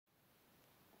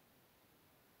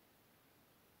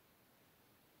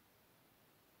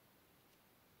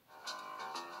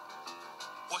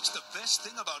best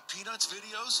thing about Peanuts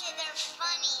videos? Yeah, they're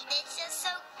funny. It's just so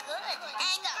good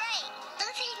and great.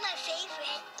 Lucy's my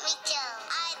favorite. Me too.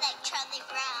 I like Charlie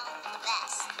Brown the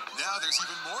best. Now there's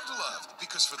even more to love,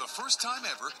 because for the first time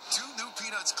ever, 2 new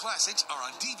Peanuts classics are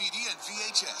on DVD and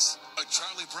VHS. A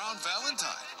Charlie Brown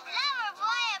Valentine. Lover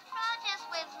boy approaches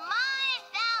with my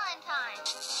Valentine.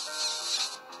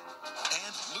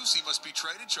 And Lucy must be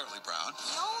traded Charlie Brown.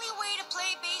 The only way to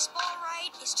play baseball right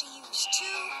is to use 2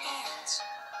 hands.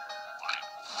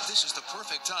 This is the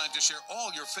perfect time to share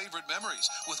all your favorite memories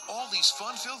with all these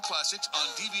fun-filled classics on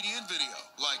DVD and video.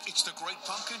 Like It's the Great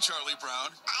Pumpkin, Charlie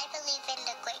Brown. I believe in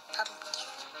the Great Pumpkin.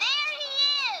 There he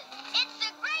is! It's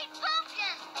the Great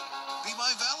Pumpkin! Be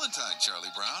My Valentine,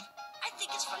 Charlie Brown. I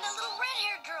think it's from that little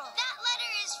red-haired girl. That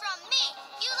letter is from me.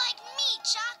 You like me,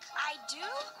 Chuck. I do?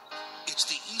 It's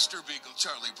the Easter Beagle,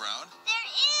 Charlie Brown. There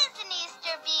is an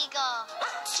Easter Beagle.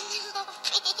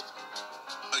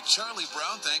 A Charlie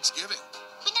Brown Thanksgiving.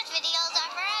 Peanut videos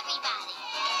are for everybody.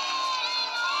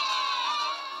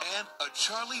 And a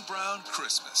Charlie Brown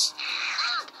Christmas.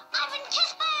 I've been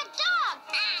kissed by a dog.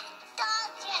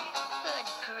 Good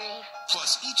grief.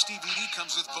 Plus, each DVD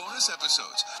comes with bonus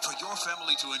episodes for your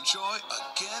family to enjoy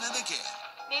again and again.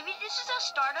 Maybe this is the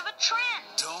start of a trend.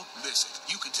 Don't miss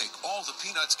it. You can take all the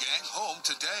Peanuts gang home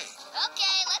today.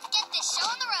 Okay, let's get this show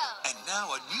on the road. And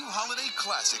now a new holiday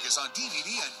classic is on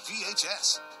DVD and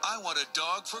VHS. I Want a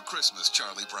Dog for Christmas,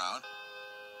 Charlie Brown.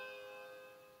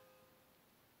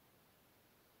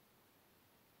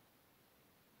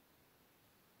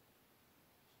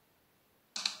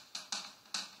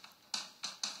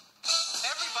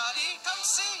 Everybody, come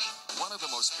see! One of the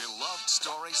most beloved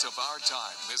stories of our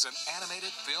time is an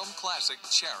animated film classic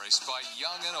cherished by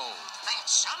young and old.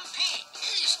 That's some pig.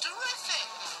 He's terrific.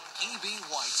 E.B.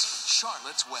 White's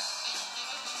Charlotte's Web.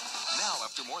 Now,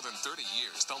 after more than 30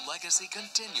 years, the legacy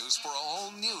continues for a whole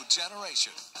new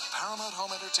generation. Paramount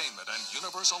Home Entertainment and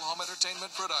Universal Home Entertainment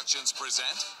Productions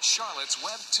present Charlotte's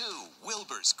Web 2,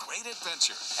 Wilbur's Great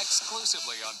Adventure,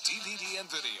 exclusively on DVD and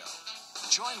video.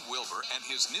 Join Wilbur and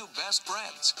his new best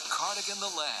friends, Cardigan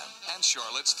the Lamb, and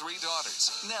Charlotte's 3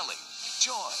 daughters, Nellie,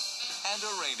 Joy, and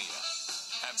Urania.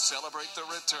 And celebrate the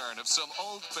return of some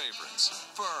old favorites,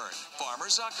 Fern, Farmer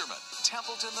Zuckerman,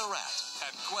 Templeton the Rat,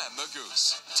 and Gwen the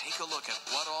Goose. Take a look at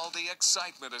what all the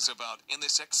excitement is about in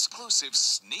this exclusive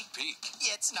sneak peek.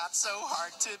 It's not so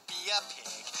hard to be a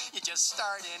pig. You just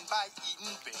start in by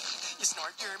eating big. You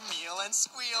snort your meal and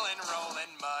squeal and roll in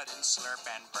mud and slurp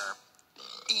and burp.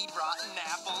 Eat rotten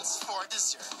apples for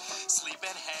dessert. Sleep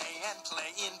in hay and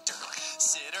play in dirt.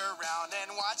 Sit around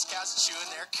and watch cows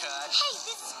chewing their cud. Hey,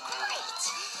 this is great.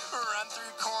 Run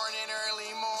through corn in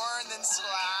early morn, then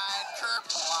slide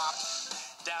kerplop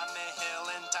down the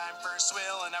hill in time for a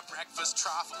swill and a breakfast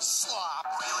trough of slop.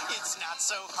 It's not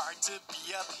so hard to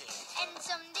be a pig. And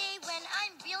someday when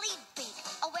I'm really big,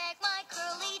 I'll wag my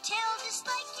curly tail just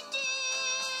like you do.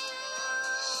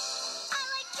 I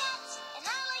like cats and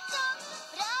I like dogs,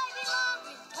 but I belong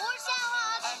with horse and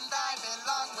hogs. And I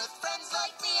belong with friends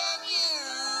like me and you.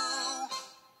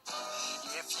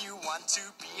 If you want to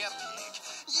be a pig,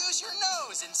 use your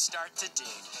nose and start to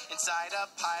dig inside a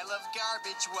pile of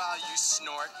garbage while you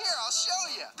snort. Here, I'll show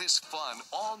you. This fun,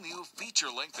 all-new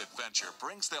feature-length adventure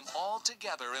brings them all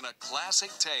together in a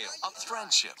classic tale of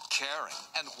friendship, caring,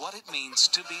 and what it means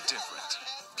to be different.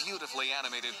 Beautifully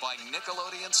animated by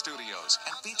Nickelodeon Studios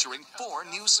and featuring 4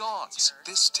 new songs.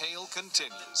 This tale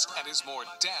continues and is more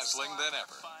dazzling than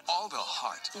ever. All the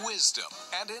heart, wisdom,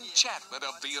 and enchantment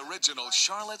of the original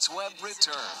Charlotte's Web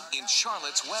return in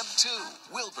Charlotte's Web 2,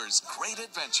 Wilbur's Great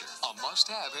Adventure. A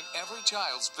must-have in every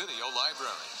child's video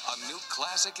library. A new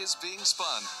classic is being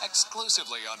spun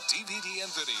exclusively on DVD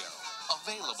and video.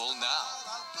 Available now.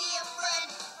 I'll be a friend.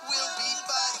 We'll be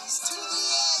buddies to the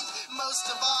end. Most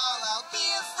of all, I'll be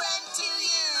a friend to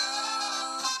you.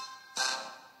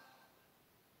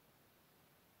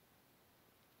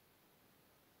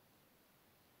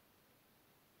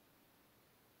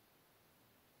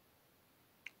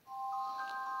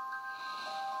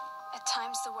 At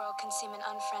times the world can seem an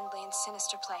unfriendly and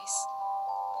sinister place.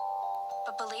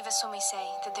 But believe us when we say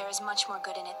that there is much more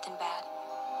good in it than bad.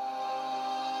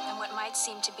 And what might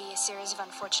seem to be a series of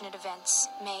unfortunate events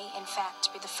may, in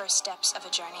fact, be the first steps of a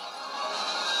journey.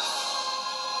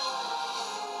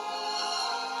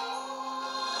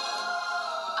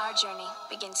 Our journey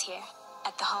begins here,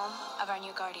 at the home of our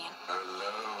new guardian.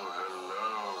 Hello,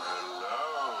 hello, hello.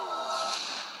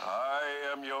 I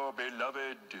am your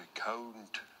beloved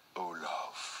Count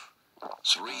Olaf.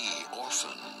 3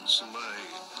 orphans, My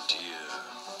dear.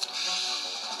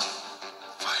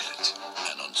 Violet,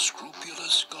 an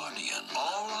scrupulous guardian.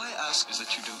 All I ask is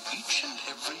that you do each and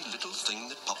every little thing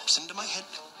that pops into my head,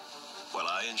 while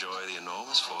I enjoy the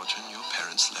enormous fortune your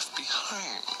parents left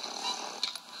behind.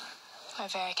 We're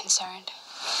very concerned.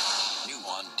 New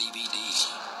on DVD,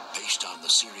 based on the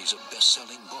series of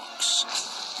best-selling books.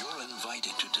 You're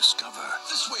invited to discover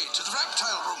This way, to the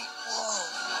reptile room.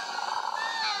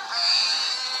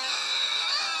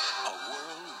 a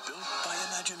world built by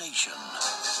imagination,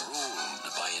 ruled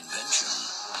by invention,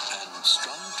 and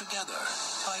strung together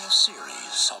by a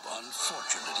series of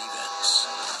unfortunate events.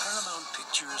 Paramount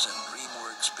Pictures and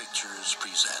DreamWorks Pictures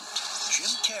present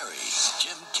Jim Carrey,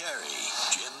 Jim Carrey,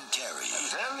 Jim Carrey.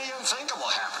 Then the unthinkable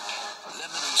happened.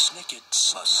 Lemony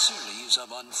Snicket's A Series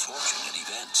of Unfortunate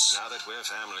Events. Now that we're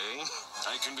family,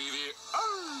 I can be the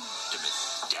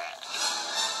ultimate dad.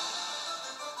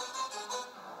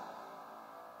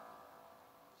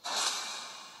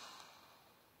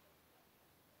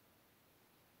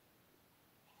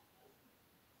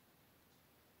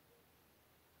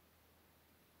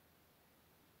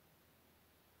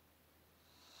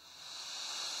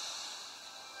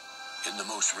 In the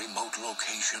most remote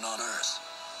location on Earth,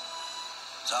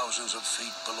 thousands of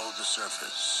feet below the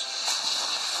surface,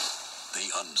 the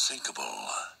unthinkable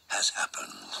has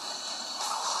happened.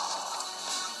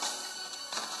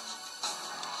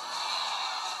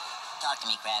 Talk to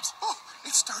me, Krabs. Oh,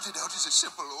 it started out as a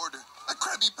simple order. A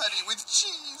Krabby Patty with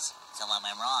cheese. So what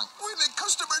went wrong? When the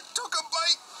customer took a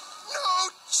bite, no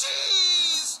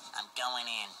cheese! I'm going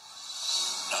in.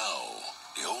 Now,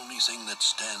 the only thing that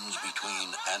stands between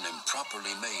an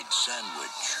improperly made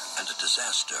sandwich and a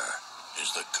disaster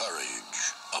is the courage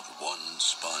of one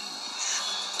sponge.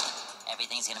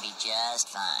 Everything's gonna be just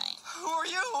fine. Who are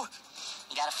you?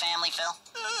 You got a family, Phil?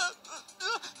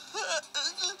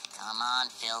 Come on,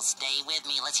 Phil, stay with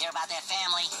me. Let's hear about that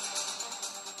family.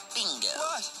 Bingo.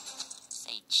 What?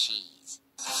 Say cheese.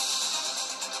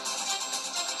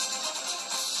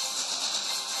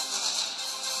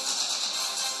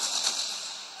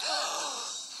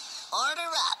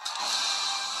 Order up.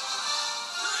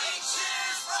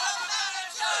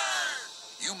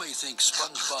 You may think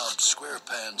SpongeBob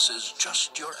SquarePants is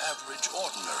just your average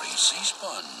ordinary sea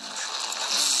sponge.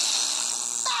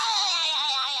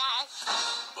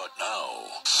 But now,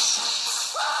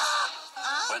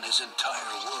 when his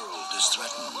entire world is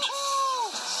threatened,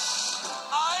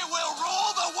 I will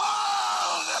rule the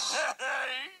world!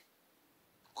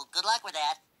 Well, good luck with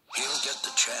that. he'll get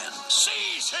the chance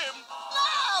Seize him!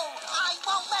 No! I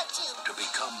won't let you! to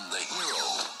become the hero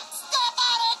Step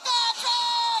out of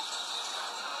contact!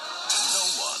 no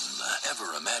one ever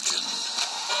imagined.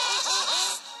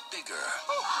 Bigger,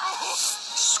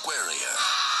 squarier,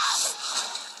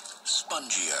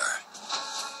 spongier.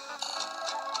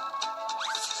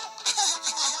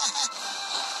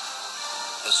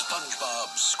 The SpongeBob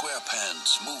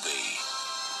SquarePants movie.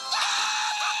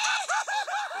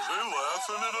 Are they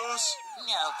laughing at us?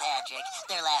 No, Patrick.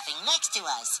 They're laughing next to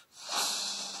us.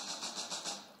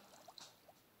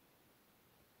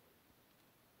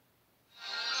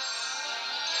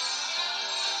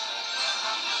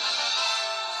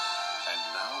 And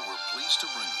now we're pleased to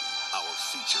bring you our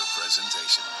feature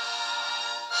presentation.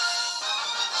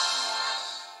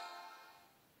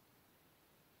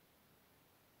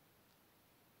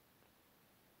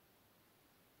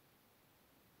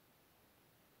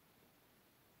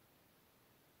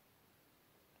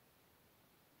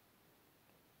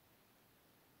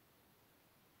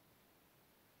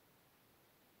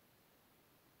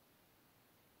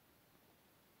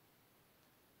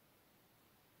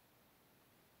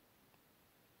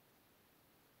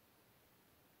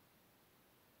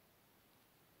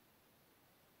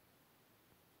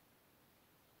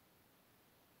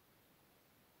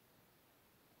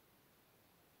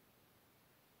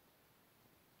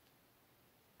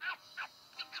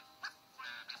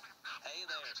 Hey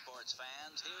there, sports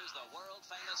fans. Here's the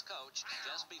world-famous coach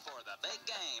just before the big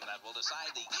game that will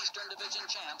decide the Eastern Division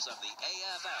champs of the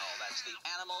AFL. That's the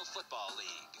Animal Football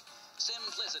League.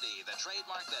 Simplicity, the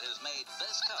trademark that has made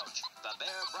this coach the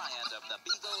Bear Bryant of the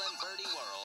Beagle and Birdie world.